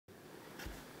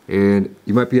And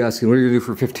you might be asking, what are you gonna do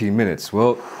for 15 minutes?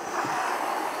 Well,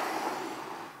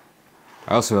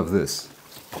 I also have this.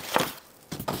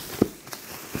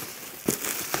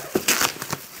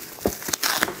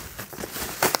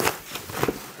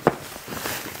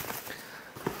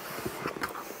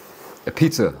 A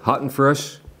pizza, hot and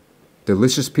fresh,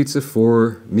 delicious pizza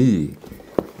for me.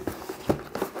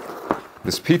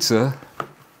 This pizza,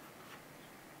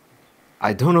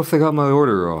 I don't know if they got my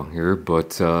order wrong here,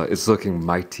 but it's looking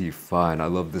mighty fine. I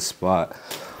love this spot.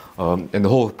 And the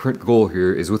whole goal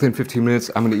here is within 15 minutes,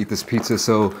 I'm gonna eat this pizza.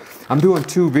 So I'm doing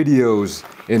 2 videos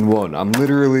in one. I'm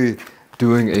literally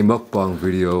doing a mukbang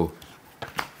video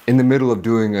in the middle of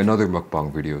doing another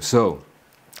mukbang video. So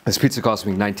this pizza cost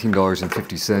me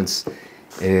 $19.50.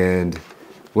 And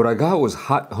what I got was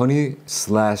hot honey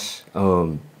slash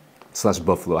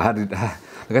buffalo. I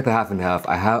got the half and half.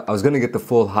 I was gonna get the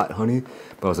full hot honey,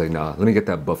 but I was like, nah, let me get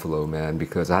that buffalo, man,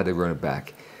 because I had to run it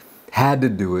back. Had to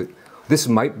do it. This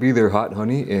might be their hot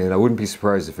honey, and I wouldn't be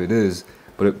surprised if it is,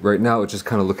 but right now it's just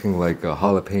kind of looking like a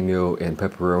jalapeno and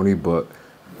pepperoni, but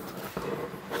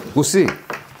we'll see.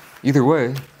 Either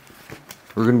way,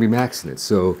 we're gonna be maxing it.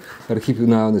 So gotta keep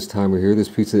an eye on this timer here. This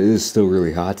pizza is still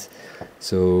really hot.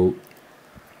 So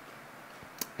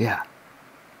yeah.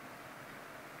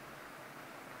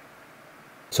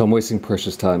 So I'm wasting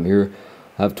precious time here.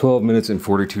 I have 12 minutes and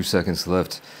 42 seconds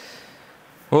left.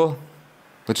 Well,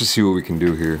 let's just see what we can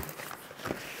do here.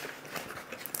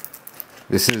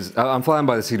 I'm flying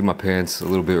by the seat of my pants a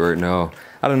little bit right now.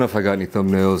 I don't know if I got any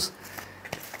thumbnails.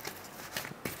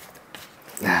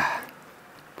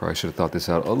 Probably should have thought this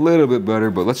out a little bit better,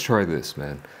 but let's try this,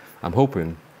 man. I'm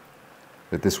hoping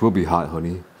that this will be hot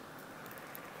honey.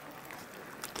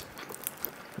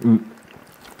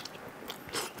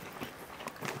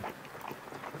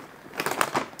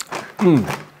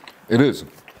 It is.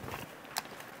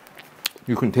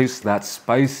 You can taste that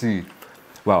spicy.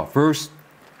 Wow, first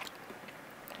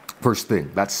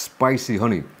thing, that spicy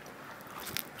honey.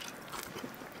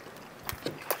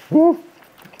 Woo!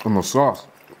 And the sauce.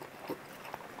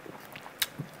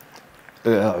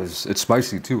 Yeah, it's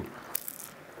spicy too.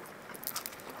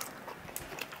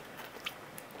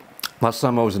 Last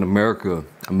time I was in America,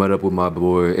 I met up with my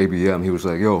boy ABM. He was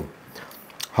like, yo,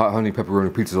 hot honey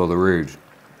pepperoni pizza's all the rage.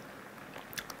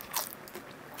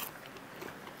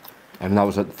 And that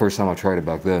was the first time I tried it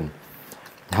back then.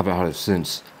 I haven't had it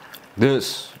since.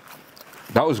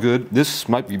 That was good. This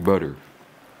might be better.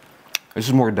 This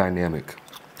is more dynamic,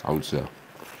 I would say.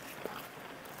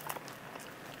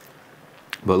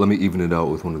 But let me even it out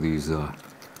with one of these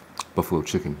buffalo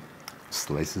chicken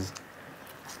slices.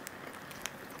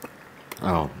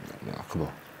 Oh, yeah, come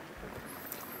on.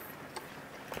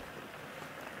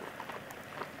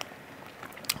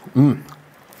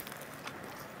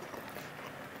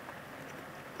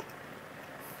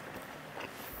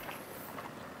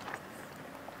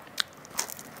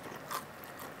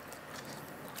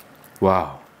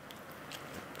 Wow.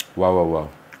 Wow, wow, wow.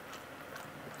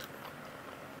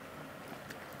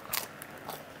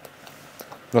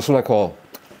 That's what I call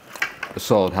a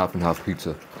solid half and half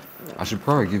pizza. I should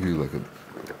probably give you like a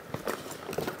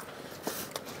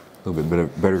little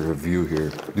bit better review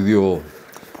here. Do the old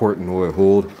Portnoy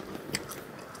hold.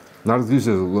 Not as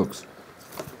easy as it looks.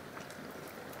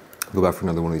 Go back for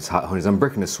another one of these hot honeys. I'm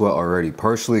breaking a sweat already,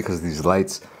 partially because of these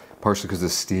lights, partially because of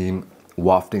the steam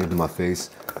wafting into my face,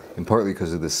 and partly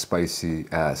because of this spicy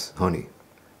ass honey.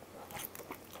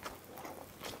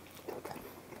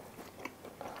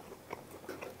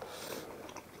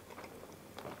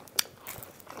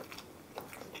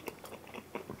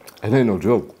 It ain't no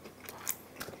joke.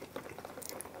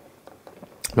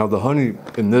 Now the honey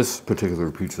in this particular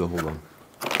pizza, hold on,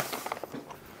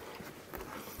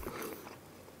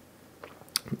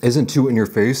 isn't too in your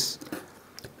face.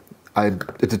 I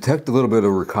detect a little bit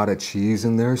of ricotta cheese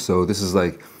in there, so this is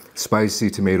like spicy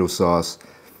tomato sauce,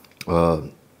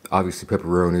 obviously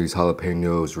pepperonis,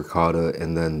 jalapenos, ricotta,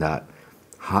 and then that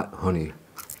hot honey.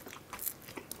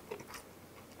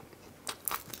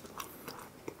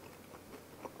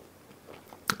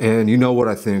 And you know what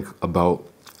I think about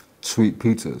sweet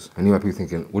pizzas, and you might be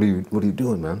thinking, what are you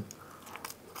doing, man?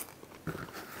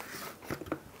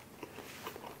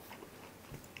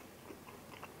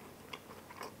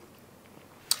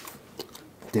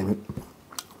 Damn it.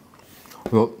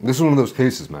 Well, this is one of those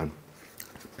cases, man,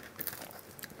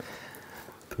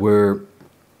 where,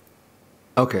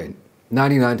 okay,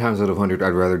 99 times out of 100, I'd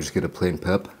rather just get a plain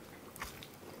pep.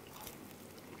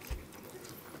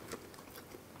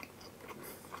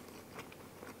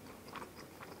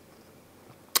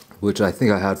 Which I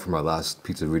think I had for my last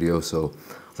pizza video, so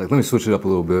I was like, let me switch it up a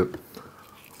little bit.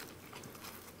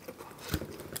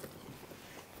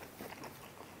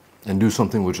 and do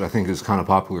something which I think is kind of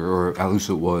popular, or at least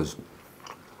it was.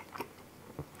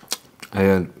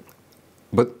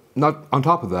 But not on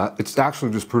top of that, it's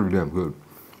actually just pretty damn good.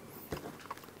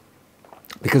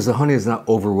 Because the honey is not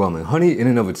overwhelming. Honey in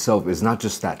and of itself is not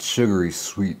just that sugary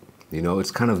sweet, you know,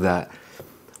 it's kind of that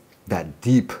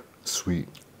deep sweet.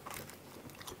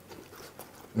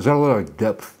 There's got a lot of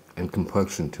depth and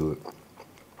complexion to it.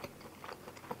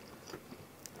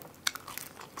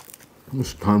 How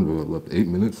much time do I have left? 8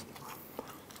 minutes?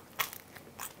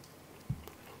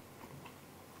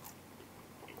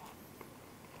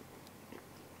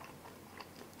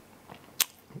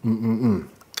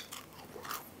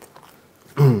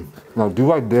 Now,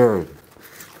 do I dare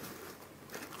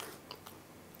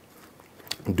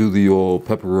do the old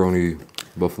pepperoni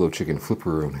buffalo chicken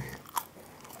flipperoni?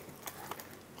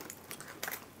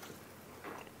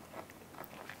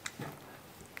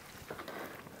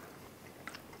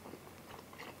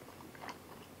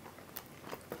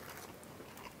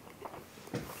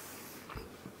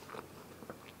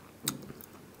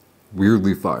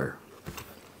 Weirdly fire.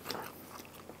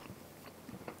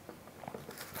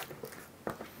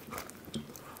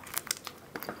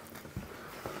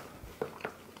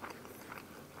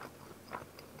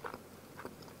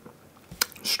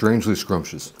 Strangely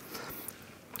scrumptious.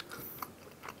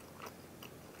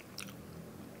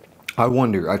 I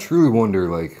truly wonder,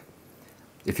 like,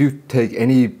 if you take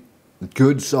any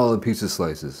good solid pizza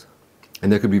slices,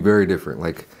 and they could be very different,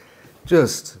 like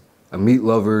just a Meat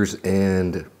Lovers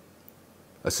and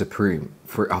a Supreme,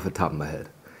 for off the top of my head,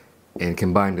 and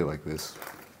combined it like this,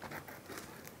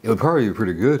 it would probably be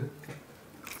pretty good.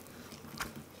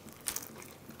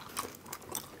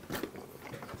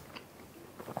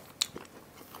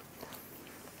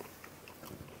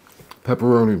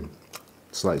 Pepperoni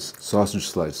slice, sausage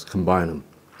slice, combine them.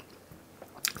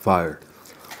 Fire.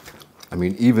 I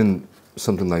mean, even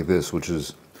something like this, which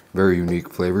is very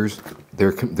unique flavors,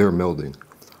 they're melding.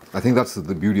 I think that's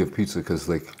the beauty of pizza, because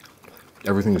like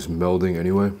everything is melding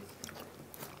anyway.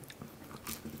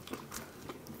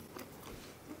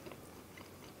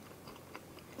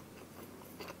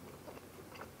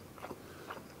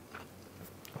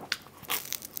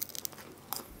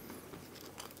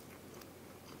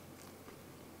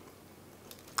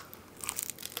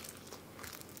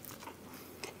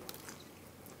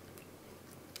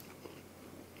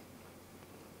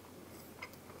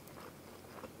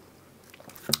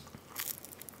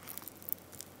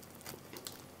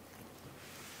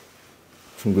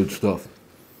 Some good stuff.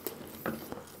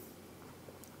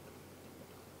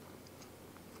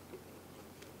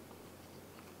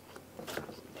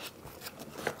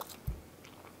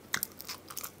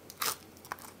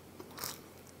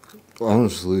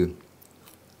 Honestly,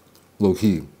 low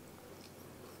key,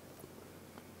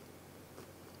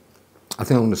 I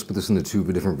think I'm gonna split this into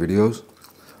 2 different videos.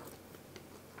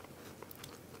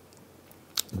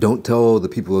 Don't tell the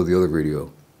people of the other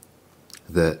video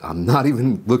that I'm not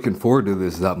even looking forward to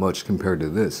this that much compared to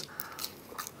this.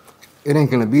 It ain't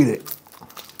gonna beat it.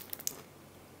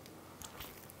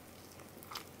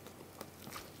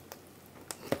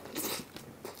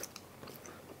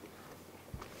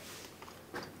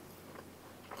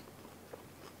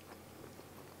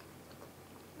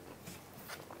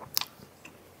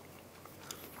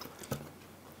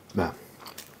 Man.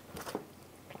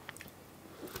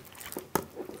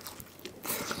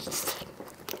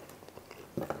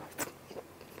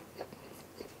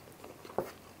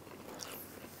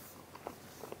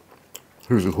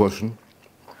 Here's a question.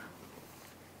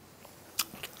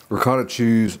 Ricotta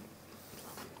cheese,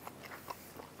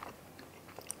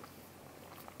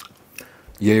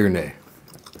 yay or nay?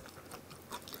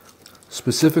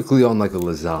 Specifically on like a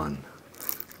lasagna.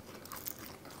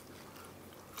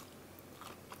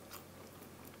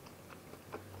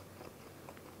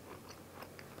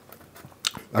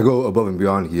 I go above and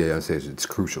beyond yay. I say it's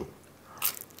crucial.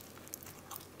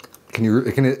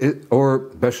 Or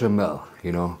bechamel,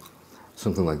 you know?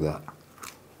 Something like that.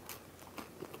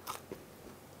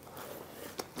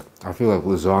 I feel like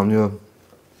lasagna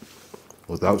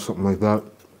without something like that,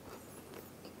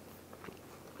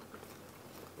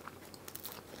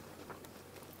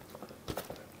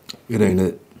 it ain't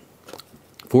it.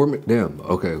 4 minutes, damn.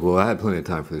 Okay, well I had plenty of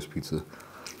time for this pizza.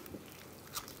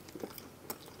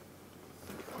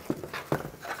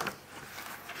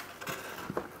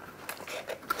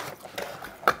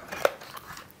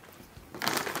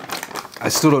 I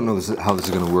still don't know how this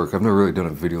is gonna work. I've never really done a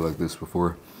video like this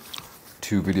before.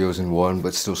 2 videos in one,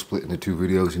 but still split into 2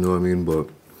 videos, you know what I mean? But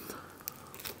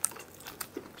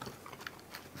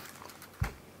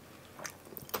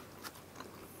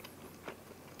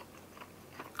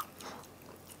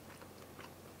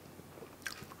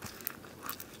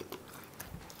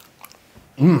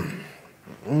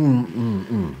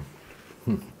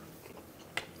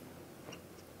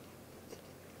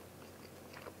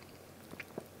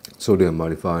So damn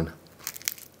mighty fine.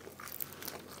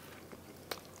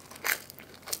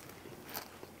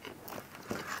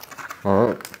 All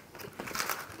right.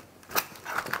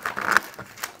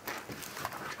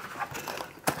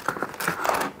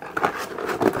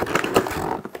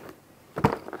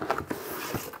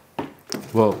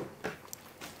 Well,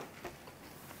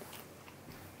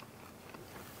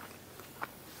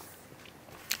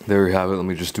 there you have it. Let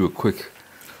me just do a quick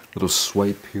little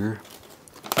swipe here.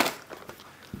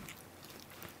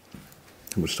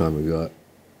 How much time we got?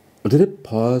 Oh, did it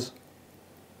pause?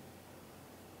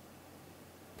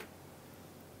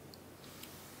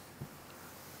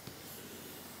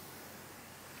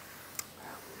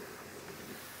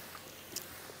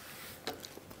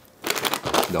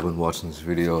 I've been watching this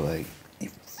video like, you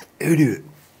idiot.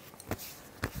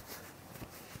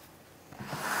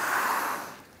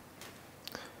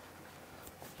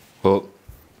 Well,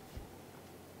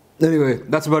 anyway,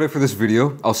 that's about it for this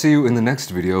video. I'll see you in the next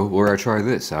video where I try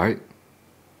this, alright?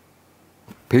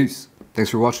 Peace. Thanks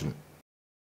for watching it.